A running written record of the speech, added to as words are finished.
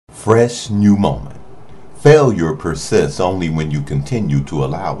Fresh new moment. Failure persists only when you continue to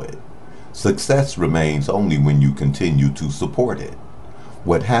allow it. Success remains only when you continue to support it.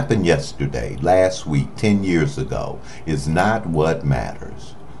 What happened yesterday, last week, 10 years ago, is not what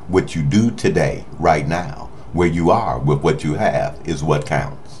matters. What you do today, right now, where you are with what you have, is what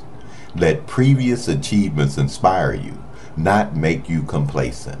counts. Let previous achievements inspire you, not make you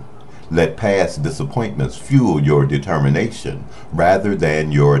complacent. Let past disappointments fuel your determination rather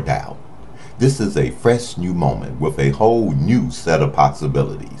than your doubt. This is a fresh new moment with a whole new set of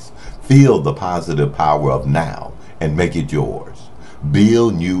possibilities. Feel the positive power of now and make it yours.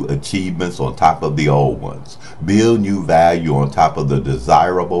 Build new achievements on top of the old ones. Build new value on top of the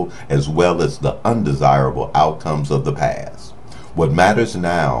desirable as well as the undesirable outcomes of the past. What matters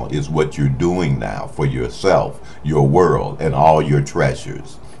now is what you're doing now for yourself, your world, and all your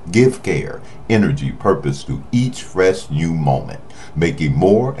treasures. Give care, energy, purpose to each fresh new moment, making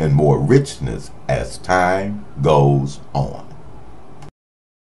more and more richness as time goes on.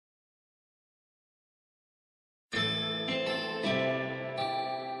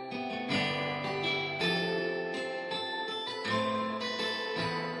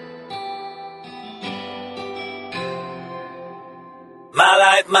 My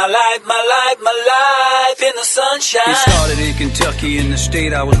life in the sunshine. It started in Kentucky, in the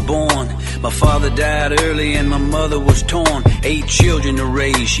state I was born. My father died early and my mother was torn. 8 children to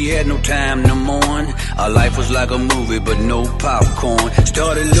raise, she had no time to mourn. Our life was like a movie, but no popcorn.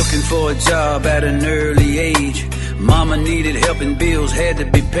 Started looking for a job at an early age. Mama needed help and bills had to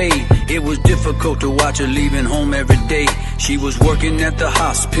be paid. It was difficult to watch her leaving home every day. She was working at the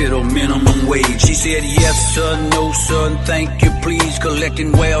hospital, minimum wage. She said yes sir, no sir, and thank you please.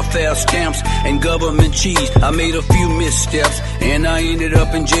 Collecting welfare stamps and government cheese. I made a few missteps and I ended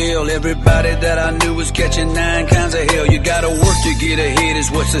up in jail. Everybody that I knew was catching 9 kinds of hell. You gotta work to get ahead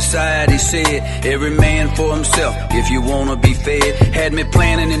is what society said. Every man for himself if you wanna be fed. Had me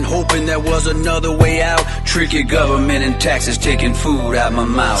planning and hoping there was another way out. Tricky government and taxes taking food out my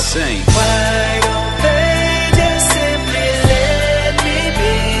mouth. Sing. Why don't they just simply let me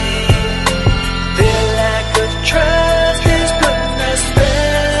be? Feel like a trust is putting a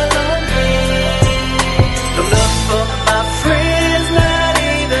spell on me. No love for my friends, not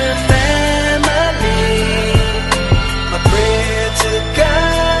even family. My prayer to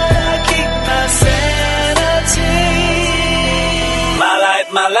God, I keep my sanity.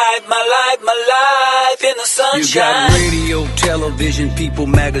 My life in the sunshine. You got radio, television, people,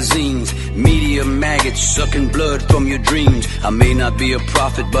 magazines, media maggots sucking blood from your dreams. I may not be a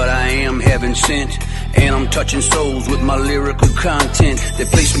prophet, but I am heaven sent. And I'm touching souls with my lyrical content. They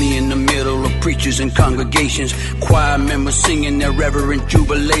place me in the middle of preachers and congregations. Choir members singing their reverent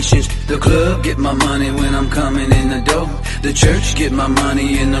jubilations. The club get my money when I'm coming in the door. The church get my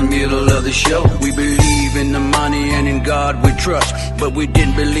money in the middle of the show. We believe in the money and in God we trust. But we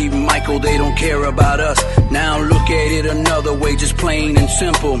didn't believe Michael, they don't care about us. Now look at it another way, just plain and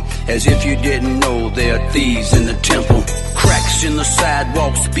simple. As if you didn't know there are thieves in the temple. Cracks in the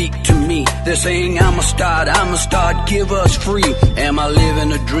sidewalk speak to me. They're saying I'm a start, give us free. Am I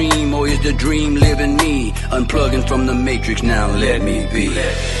living a dream or is the dream living me? Unplugging from the matrix, now let me be.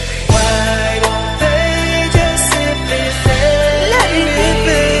 Why don't they just simply let me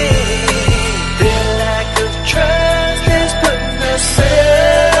be? Feel like a trust is putting a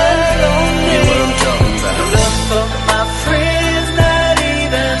spell on me. What I'm talking about. No love for my friends, not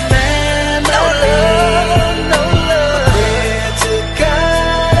even family. No love. My prayer to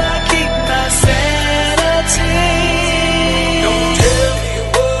God, I keep my sanity. Don't tell me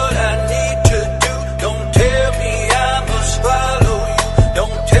what I need to do. Don't tell me I must follow you.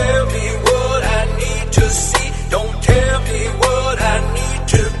 Don't tell me what I need to see. Don't tell me what I need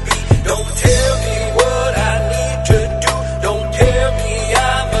to be. Don't tell me what I need to do. Don't tell me I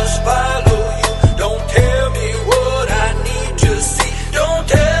must follow you. Don't tell me what I need to see. Don't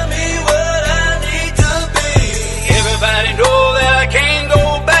tell me what I need to be. Everybody know that I can't go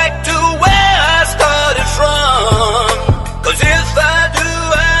back to where I started from. 'Cause if I do,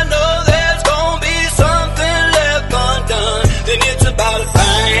 I know there's gonna be something left undone. Then it's about a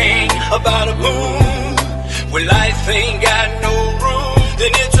bang, about a boom. When life ain't got no room,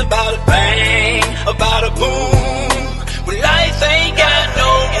 then it's about a bang, about a boom. When life ain't got no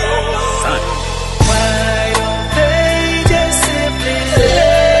room. Why don't they just simply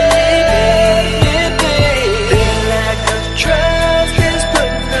let me be? Feel like a trust is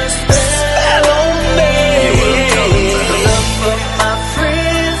putting a spell on me. No love for my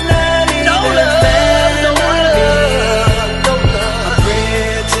friends, not even family. No love. My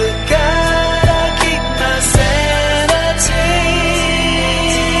prayer to God, I keep my sanity.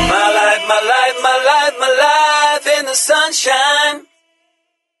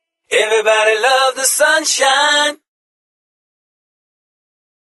 Everybody love the sunshine.